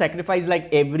wants to sacrifice like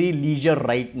every leisure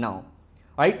right now.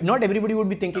 Right? Not everybody would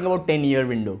be thinking about 10-year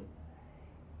window.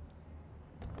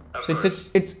 So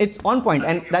it's on point,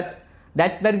 and that's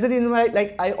the reason why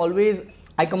like I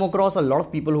come across a lot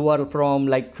of people who are from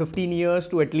like 15 years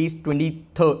to at least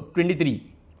 23.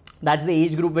 That's the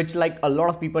age group which like a lot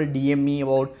of people DM me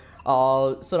about.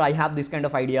 Sir, I have this kind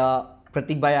of idea.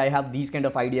 Pratik bhai, I have these kind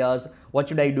of ideas. What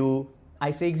should I do?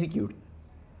 I say execute.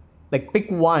 Like pick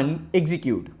one,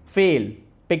 execute, fail.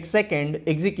 Pick second,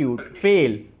 execute,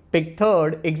 fail. Pick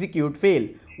third, execute, fail.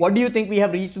 What do you think we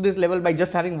have reached to this level by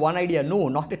just having one idea? No,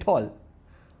 not at all.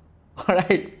 All right.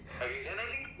 And I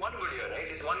think one good year, right?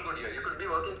 It's one good year. You could be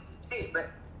working. See,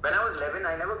 when I was 11,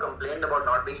 I never complained about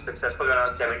not being successful when I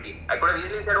was 17. I could have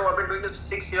easily said, I've been doing this for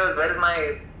 6 years. Where is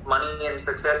my money and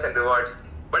success and rewards?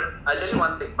 But I'll tell you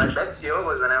one thing. My best year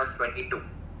was when I was 22.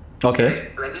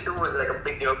 Okay. 22 was like a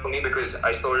big year for me because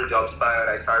I sold JobSpire,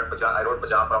 I wrote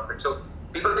Pajama Profit. So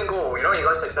people think, you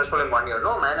got successful in 1 year.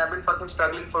 No, man, I've been fucking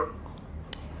struggling for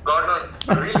God knows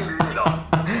really, really long.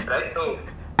 Right? So.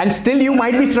 And still you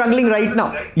might be struggling right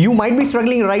now. You might be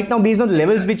struggling right now based on the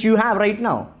levels which you have right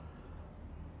now.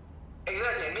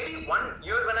 Exactly. Maybe 1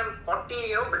 year when I'm 40,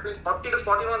 between 40 to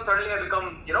 41, suddenly I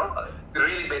become,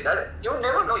 really big. You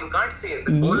never know. You can't say it.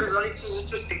 The goal is only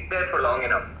just to stick there for long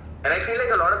enough. And I feel like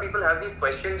a lot of people have these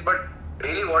questions, but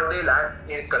really what they lack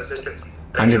is consistency.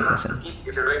 Right? 100%. You have to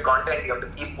if you're doing content, you have to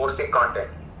keep posting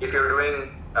content. If you're doing,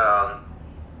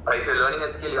 if you're learning a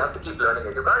skill, you have to keep learning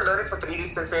it. You can't learn it for 3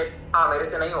 weeks and say, mere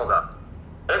se nahi hoga.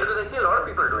 Right? Because I see a lot of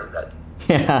people doing that.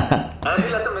 Yeah. And I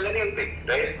feel that's a millennial thing,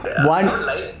 right? I don't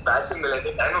like bashing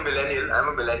millennials. I'm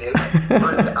a millennial.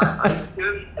 But I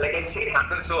still, I see it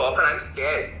happen so often, I'm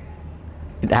scared.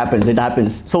 It happens.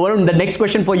 So Varun, the next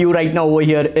question for you right now over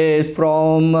here is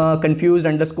from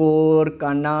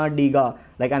confused_Kannadiga.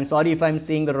 Like, I'm sorry if I'm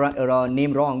saying the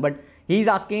name wrong, but he's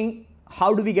asking,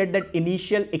 how do we get that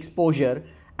initial exposure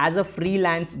as a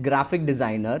freelance graphic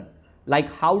designer?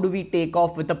 Like, how do we take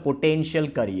off with a potential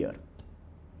career?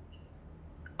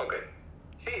 Okay.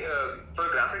 See, for a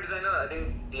graphic designer, I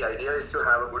think the idea is to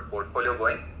have a good portfolio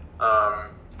going.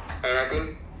 And I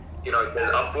think, there's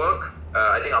Upwork.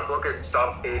 I think Upwork has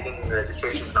stopped taking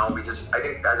registrations now. I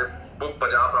think as a book,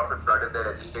 Pajama Profit flooded their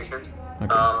registrations.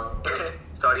 Okay.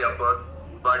 Sorry, Upwork.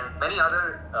 But many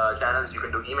other channels, you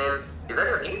can do emails. Is that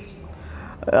your niece?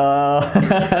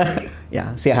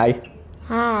 Yeah, say hi.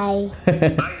 Hi.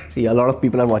 See, a lot of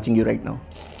people are watching you right now.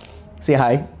 Say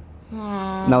hi.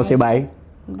 Hi. Now say bye.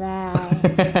 Bye.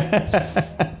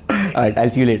 Alright,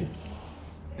 I'll see you later.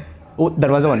 Oh,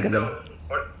 darwaza band kar dena.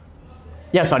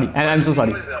 Yeah, sorry. I'm so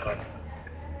sorry.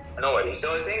 No worries. So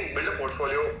I was saying, build a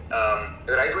portfolio.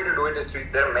 The right way to do it is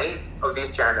there are many of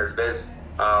these channels. There's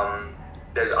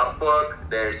Upwork,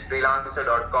 there's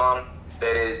freelancer.com,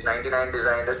 there is 99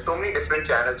 Design. There's so many different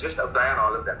channels. Just apply on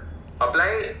all of them.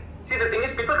 See, the thing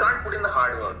is, people can't put in the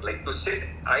hard work. Like to sit,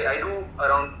 I do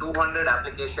around 200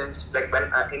 applications, like when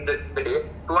in the day,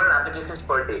 200 applications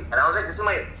per day. And I was like, this is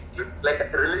my,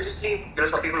 religiously,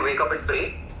 some people wake up and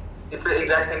pray. It's the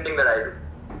exact same thing that I do.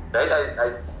 Right?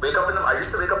 I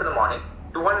used to wake up in the morning,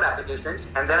 200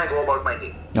 applications, and then I go about my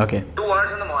day. Okay. 2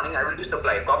 hours in the morning, I will just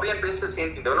apply. Copy and paste the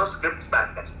same thing. There were no scripts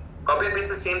back then. Copy and paste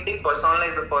the same thing,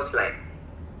 personalize the first line.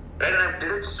 Right? And I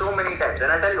did it so many times.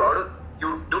 And I tell you,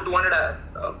 you do 200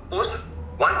 posts,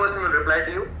 one person will reply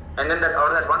to you, and then out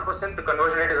of that 1%, the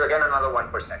conversion rate is again another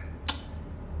 1%.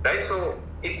 Right? So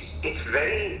it's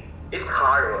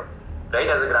hard work. Right,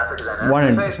 as a graphic designer.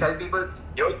 That's why I tell people,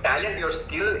 your talent, your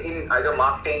skill in either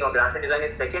marketing or graphic design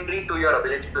is secondary to your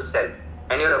ability to sell.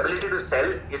 And your ability to sell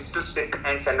is to sit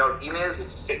and send out emails,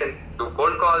 is to sit and do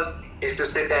cold calls, is to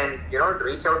sit and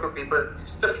reach out to people.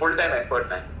 It's a full-time effort,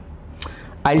 man.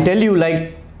 I'll tell you,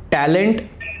 like, talent,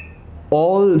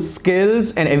 all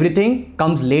skills and everything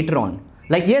comes later on.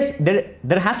 Like, yes,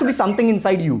 there has to be something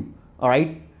inside you, all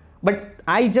right? But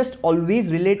I just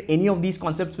always relate any of these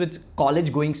concepts with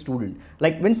college going student.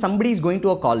 Like when somebody is going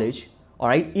to a college, all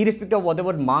right, irrespective of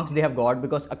whatever marks they have got,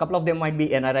 because a couple of them might be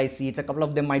NRI seats, a couple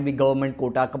of them might be government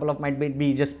quota, a couple of might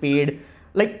be just paid,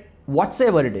 like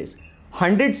whatsoever it is.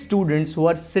 100 students who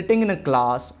are sitting in a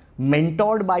class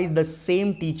mentored by the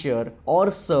same teacher or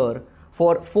sir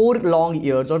for 4 long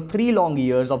years or 3 long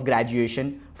years of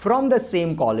graduation from the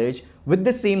same college with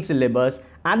the same syllabus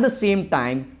at the same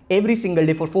time every single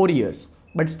day for 4 years,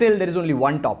 but still there is only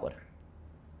one topper.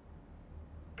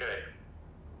 Correct.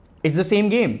 It's the same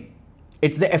game.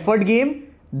 It's the effort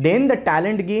game, then the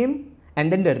talent game,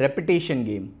 and then the repetition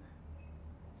game.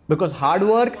 Because hard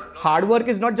work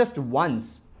is not just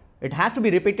once. It has to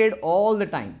be repeated all the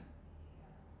time.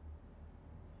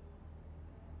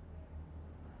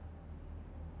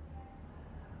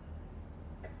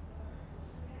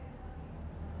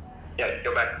 Yeah,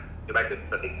 you're back. You're back with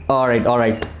Pratik. All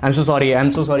right. I'm so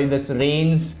sorry. This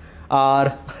rains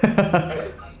are.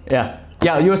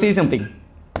 Yeah. You were saying something.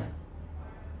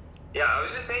 Yeah, I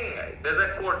was just saying, there's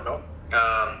that quote, no?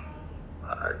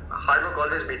 Hard work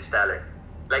always beats talent.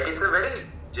 Like, it's a very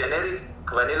generic,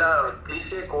 vanilla,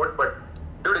 cliche quote, but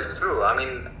dude, it's true. I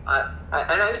mean,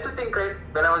 I used to think, right,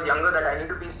 when I was younger, that I need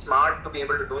to be smart to be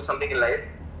able to do something in life.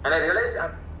 And I realized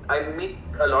I meet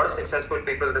a lot of successful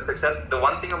people. The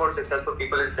one thing about successful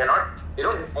people is they're not,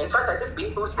 in fact, I think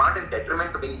being too smart is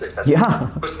detriment to being successful. Yeah.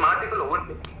 Because smart people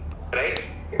overthink, right?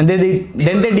 And then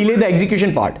they delay the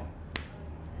execution part.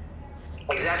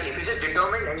 Exactly. If you just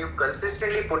determine and you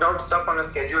consistently put out stuff on a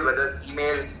schedule, whether it's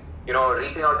emails,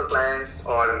 reaching out to clients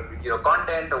or,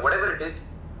 content or whatever it is,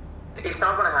 it's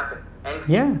not going to happen. And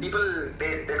people,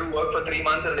 they do work for 3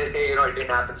 months and they say, it didn't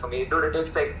happen for me. Dude, it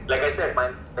takes like I said,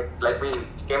 like we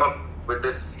came up with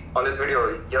this on this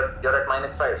video, you're at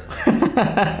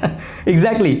 -5.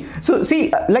 Exactly. So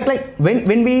see, like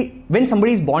when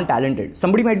somebody is born talented,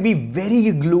 somebody might be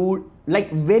very glued, like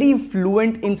very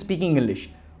fluent in speaking English.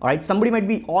 All right, somebody might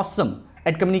be awesome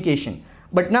at communication,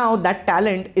 but now that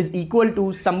talent is equal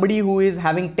to somebody who is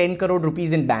having 10 crore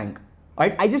rupees in bank. All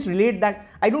right, I just relate that.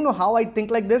 I don't know how I think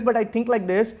like this, but I think like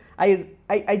this. I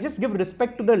just give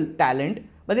respect to the talent,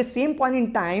 but at the same point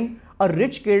in time, a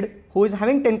rich kid who is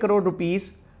having 10 crore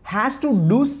rupees has to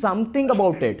do something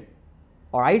about it.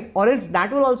 All right, or else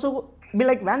that will also be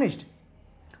like vanished.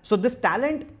 So this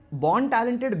born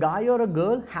talented guy or a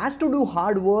girl has to do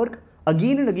hard work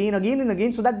again and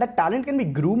again, so that talent can be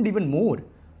groomed even more.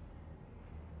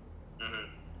 Mm-hmm.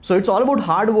 So it's all about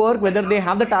hard work, whether they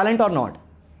have the talent or not.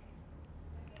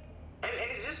 And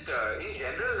it's just in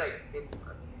general,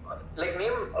 like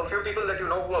name a few people that you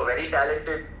know who are very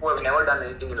talented, who have never done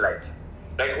anything in life,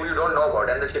 like who you don't know about.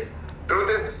 And the truth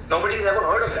is, nobody's ever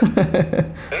heard of them.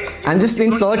 Right? I'm just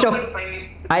in search of.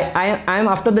 I am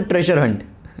after the treasure hunt.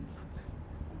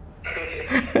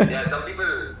 Yeah, some people.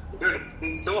 Dude,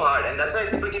 it's so hard, and that's why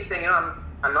people keep saying,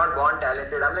 I'm not born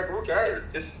talented. I'm like, who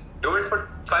cares? Just do it for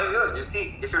 5 years. You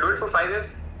see, if you do it for 5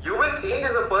 years, you will change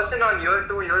as a person on year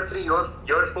 2, year 3,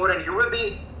 year 4, and you will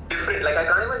be different. Like, I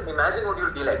can't even imagine what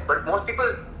you'll be like. But most people,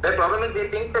 their problem is they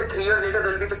think that 3 years later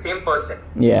they'll be the same person.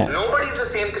 Yeah. Nobody's the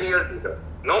same 3 years later.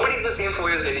 Nobody's the same 4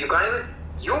 years later.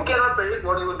 You cannot predict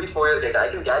what you will be 4 years later. I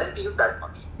can guarantee you that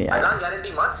much. Yeah. I can't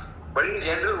guarantee much, but in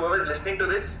general, whoever is listening to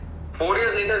this, 4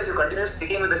 years later, if you continue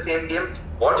sticking with the same game,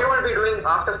 what you will be doing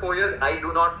after 4 years, I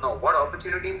do not know. What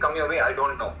opportunities come your way, I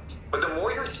don't know. But the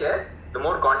more you share, the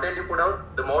more content you put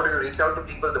out, the more you reach out to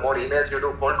people, the more emails you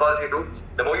do, phone calls you do,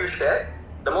 the more you share,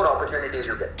 the more opportunities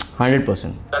you get.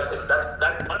 100%. That's it.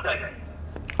 That's one thing.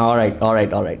 All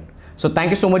right. So thank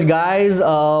you so much, guys.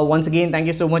 Once again, thank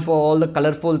you so much for all the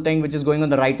colorful thing which is going on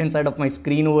the right hand side of my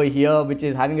screen over here, which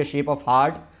is having a shape of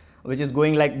heart, which is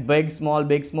going like big, small,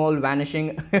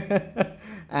 vanishing.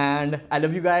 And I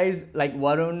love you guys. Like,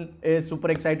 Varun is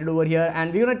super excited over here,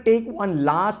 and we're gonna take one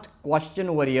last question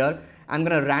over here. I'm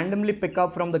gonna randomly pick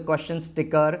up from the question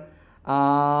sticker.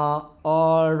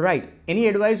 All right. Any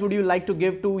advice would you like to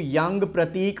give to young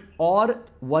Pratik or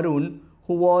Varun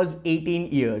who was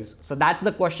 18 years? So that's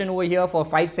the question over here for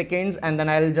 5 seconds, and then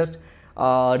I'll just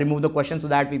remove the question so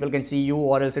that people can see you,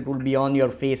 or else it will be on your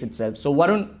face itself. So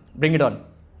Varun, bring it on.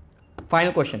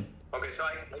 Final question. Okay, so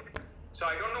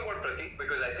I don't know about Pratik,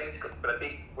 because I think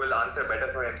Pratik will answer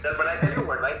better for himself. But I tell you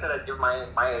what advice that I give my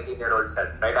 18-year-old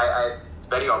self. Right, it's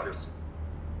very obvious.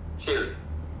 Chill.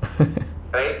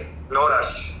 Right, no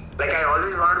rush. Like, I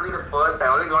always wanted to be the first. I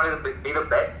always wanted to be the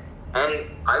best.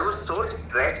 And I was so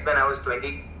stressed when I was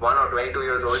 21 or 22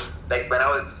 years old. Like, when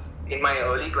I was in my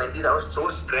early 20s, I was so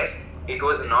stressed. It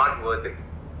was not worth it.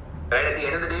 Right, at the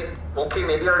end of the day, okay,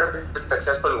 maybe I would have been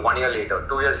successful 1 year later,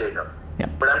 2 years later. Yeah.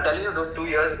 But I'm telling you, those 2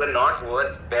 years were not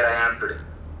worth where I am today.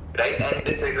 Right? Exactly. And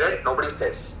this regret, nobody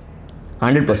says.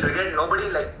 100%. This regret,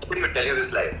 nobody will tell you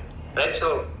this life. Right?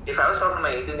 So, if I was talking to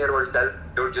my 18-year-old self,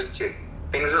 dude, just chill.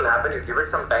 Things will happen, you give it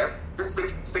some time. Just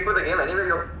stick with the game. Anyway,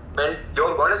 you're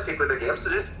going to stick with the game. So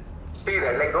just see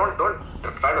that. Like, don't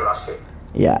try to rush it.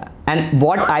 Yeah, and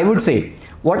what I would say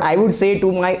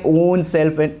to my own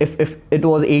self, if it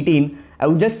was 18, I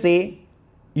would just say,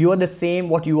 you are the same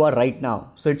what you are right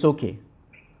now, so it's okay.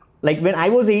 Like when I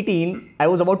was 18, I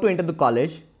was about to enter the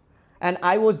college, and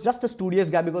I was just a studious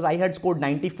guy because I had scored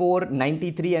 94,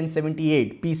 93, and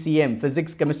 78 PCM,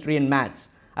 physics, chemistry, and maths.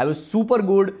 I was super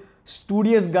good,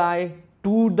 studious guy,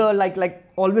 to the like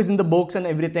always in the books and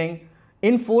everything.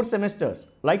 In 4 semesters,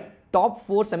 like top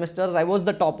 4 semesters, I was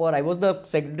the topper. I was the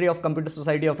secretary of Computer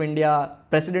Society of India,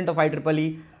 president of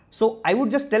IEEE. So I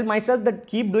would just tell myself that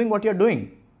keep doing what you're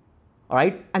doing. All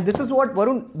right, and this is what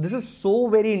Varun, this is so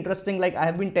very interesting. Like I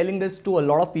have been telling this to a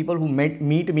lot of people who meet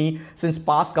me since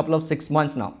past couple of 6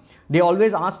 months now. They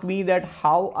always ask me that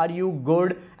how are you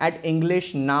good at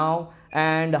English now,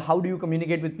 and how do you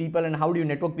communicate with people, and how do you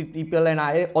network with people? And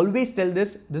I always tell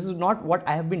this is not what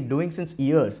I have been doing since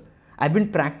years. I've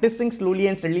been practicing slowly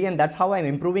and steadily, and that's how I'm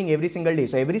improving every single day.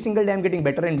 So every single day I'm getting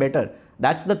better and better.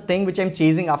 That's the thing which I'm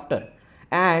chasing after.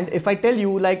 And if I tell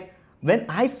you, like, when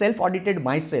I self-audited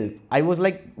myself, I was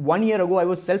like 1 year ago, I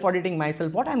was self-auditing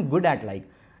myself, what I'm good at. Like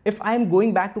if I'm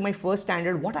going back to my first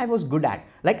standard, what I was good at.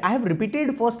 Like I have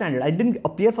repeated first standard. I didn't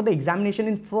appear for the examination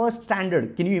in first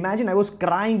standard. Can you imagine? I was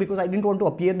crying because I didn't want to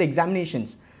appear the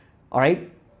examinations. All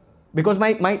right. Because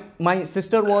my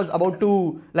sister was about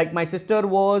to, like my sister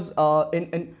was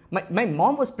my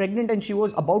mom was pregnant and she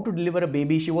was about to deliver a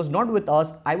baby. She was not with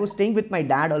us. I was staying with my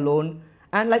dad alone.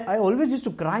 And like I always used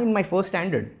to cry in my first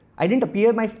standard. I didn't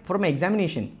appear for my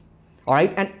examination. All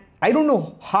right. And I don't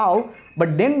know how,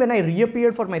 but then when I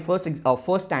reappeared for my first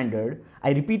standard,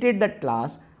 I repeated that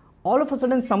class. All of a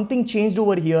sudden something changed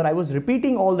over here. I was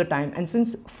repeating all the time. And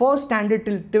since first standard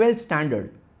till 12th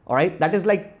standard, all right, that is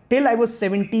like till I was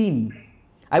 17,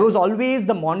 I was always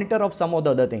the monitor of some or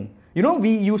the other thing. You know, we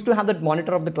used to have that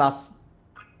monitor of the class.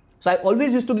 So I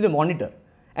always used to be the monitor.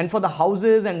 And for the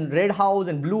houses and red house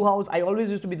and blue house, I always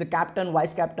used to be the captain,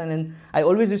 vice captain, and I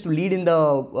always used to lead in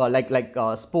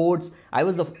the sports. I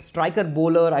was the striker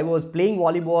bowler. I was playing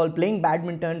volleyball, playing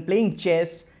badminton, playing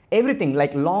chess, everything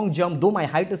like long jump, though my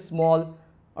height is small,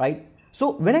 right?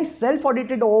 So when I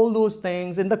self-audited all those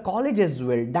things in the college as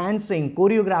well, dancing,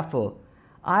 choreographer,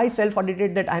 I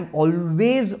self-audited that I'm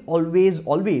always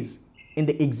in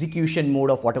the execution mode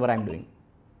of whatever I'm doing.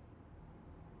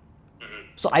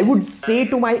 So I would say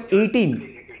to my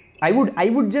 18, I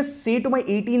would just say to my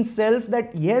 18 self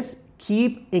that yes,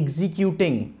 keep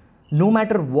executing no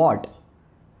matter what.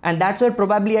 And that's where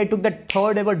probably I took that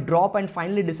third ever drop and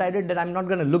finally decided that I'm not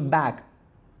going to look back.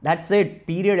 That's it.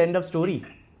 Period. End of story.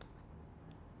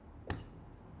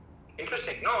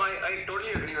 Interesting. No, I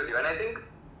totally agree with you. And I think,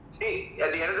 see,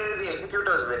 at the end of the day, the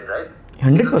executors win, right?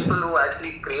 100%. It's the people who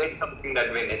actually create something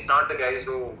that win. It's not the guys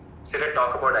who sit and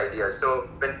talk about ideas. So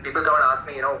when people come and ask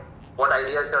me, what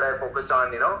ideas should I focus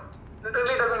on, it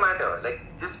really doesn't matter. Like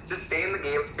just stay in the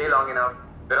game, stay long enough.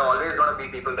 There are always going to be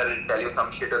people that will tell you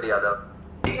some shit or the other.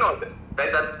 Ignore them.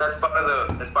 Right? That's part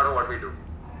of what we do.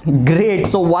 Great.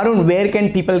 So Varun, where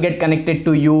can people get connected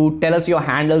to you? Tell us your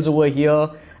handles over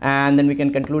here, and then we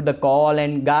can conclude the call.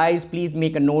 And guys, please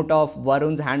make a note of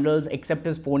Varun's handles except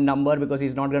his phone number because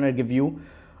he's not going to give you.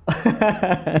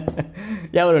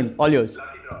 Yeah, Varun, all yours.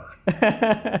 Lucky draw.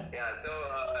 Yeah, so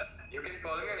you can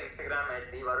follow me on Instagram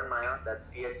at dvarunmaya. That's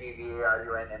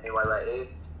THEVARUNMAYYA.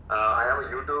 I have a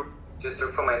YouTube. Just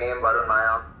look for my name, Varun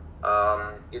Maya.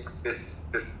 It's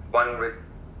this one with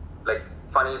like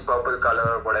funny purple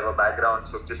color, whatever background.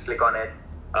 So just click on it.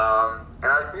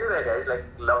 And I'll see you there, guys. Like,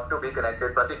 love to be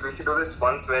connected. Pratik, we should do this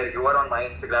once where you are on my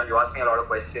Instagram. You ask me a lot of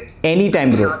questions. Anytime,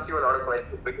 bro. I ask you a lot of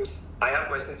questions because I have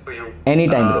questions for you.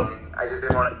 Anytime, bro. I just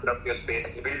didn't want to interrupt your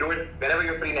space. We'll do it whenever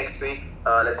you're free next week.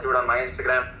 Let's do it on my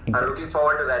Instagram. Exactly. I'm looking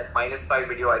forward to that -5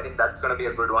 video. I think that's going to be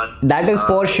a good one. That is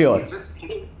for sure. Can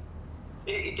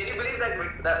you believe that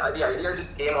the idea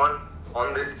just came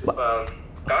on this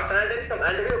cast? And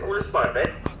I'll tell you the coolest part,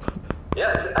 right?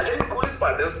 Yeah, I'll tell you the coolest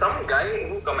part. There was some guy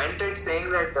who commented saying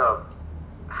that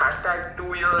hashtag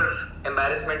 2-year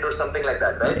embarrassment or something like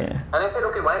that, right? Yeah. And I said,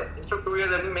 okay, why instead of 2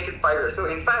 years, let me make it 5 years. So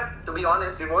in fact, to be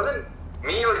honest, it wasn't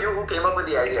me or you who came up with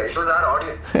the idea. It was our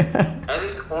audience. And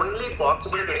it's only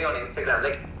possible today on Instagram.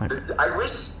 Like, I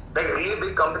wish like really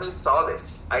big companies saw this.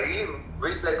 I really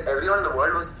wish like everyone in the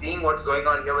world was seeing what's going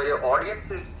on here, where your audience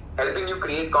is helping you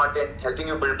create content, helping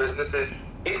you build businesses.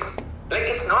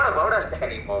 It's not about us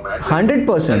anymore, man.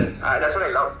 100%. That's what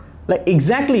I love. Like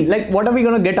exactly, like what are we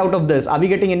going to get out of this? Are we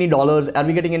getting any dollars? Are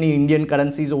we getting any Indian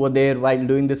currencies over there while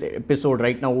doing this episode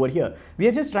right now over here? We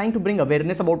are just trying to bring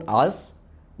awareness about us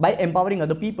by empowering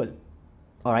other people.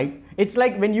 All right. It's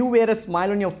like when you wear a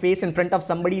smile on your face in front of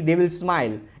somebody, they will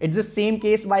smile. It's the same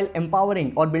case while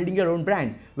empowering or building your own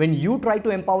brand. When you try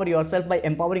to empower yourself by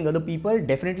empowering other people,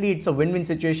 definitely it's a win-win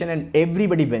situation and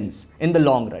everybody wins in the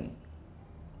long run.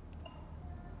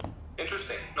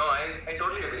 Interesting. No, I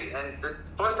totally agree. And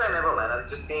this first time ever, man. I'm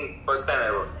just saying first time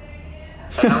ever.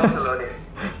 And I'm also learning.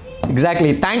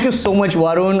 Exactly. Thank you so much,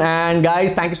 Varun. And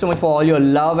guys, thank you so much for all your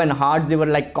love and hearts. They were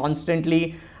like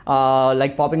constantly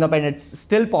like popping up, and it's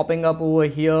still popping up over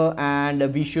here.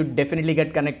 And we should definitely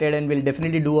get connected, and we'll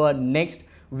definitely do a next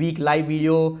week live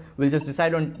video. We'll just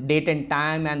decide on date and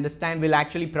time, and this time we'll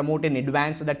actually promote in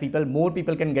advance so that more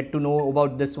people can get to know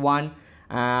about this one.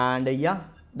 And yeah,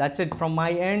 that's it from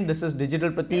my end. This is Digital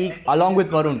Pratik along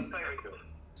with Varun.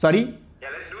 Sorry? Yeah,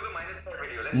 let's do the -5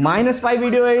 video. -5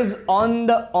 video is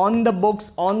on the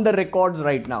books, on the records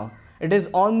right now. It is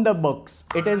on the books.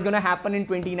 It is gonna happen in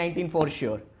 2019 for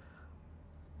sure.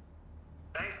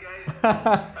 Thanks, guys.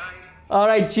 Bye. All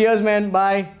right, cheers, man.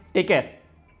 Bye. Take care.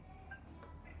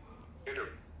 You too.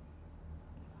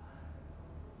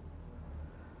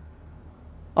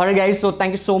 All right, guys. So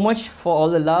thank you so much for all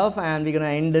the love, and we're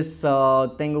gonna end this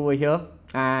thing over here.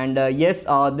 And yes,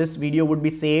 this video would be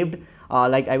saved.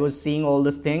 Like I was seeing all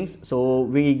these things, so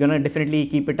we're gonna definitely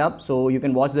keep it up so you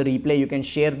can watch the replay. You can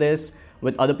share this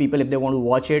with other people if they want to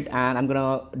watch it, and I'm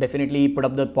gonna definitely put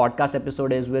up the podcast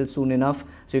episode as well soon enough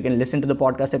so you can listen to the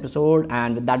podcast episode.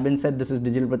 And with that being said, this is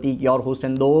Digital Pratik, your host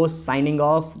and host, signing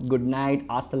off. Good night.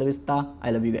 Hasta la vista. I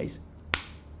love you guys.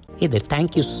 Hey there,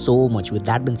 thank you so much. With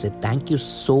that being said, thank you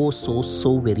so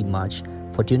very much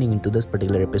for tuning into this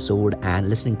particular episode and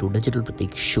listening to Digital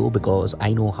Pratik show, because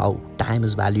I know how time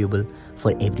is valuable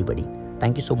for everybody.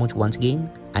 Thank you so much once again.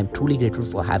 I'm truly grateful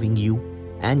for having you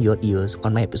and your ears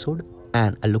on my episode,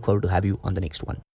 and I look forward to have you on the next one.